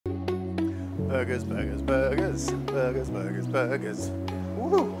Burgers, burgers, burgers, burgers, burgers, burgers.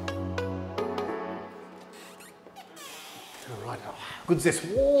 Woo! All right, how good's this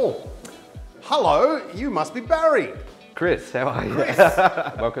wall? Hello, you must be Barry. Chris, how are you?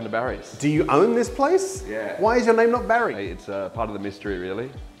 Welcome to Barry's. Do you own this place? Yeah. Why is your name not Barry? It's part of the mystery, really.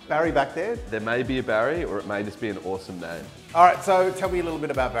 Barry back there? There may be a Barry, or it may just be an awesome name. All right, so tell me a little bit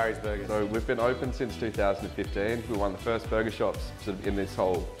about Barry's Burgers. So we've been open since 2015. We're one of the first burger shops sort of in this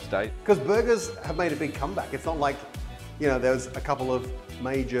whole state. Because burgers have made a big comeback. It's not like, you know, there was a couple of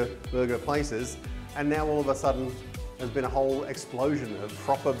major burger places, and now all of a sudden there's been a whole explosion of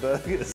proper burgers.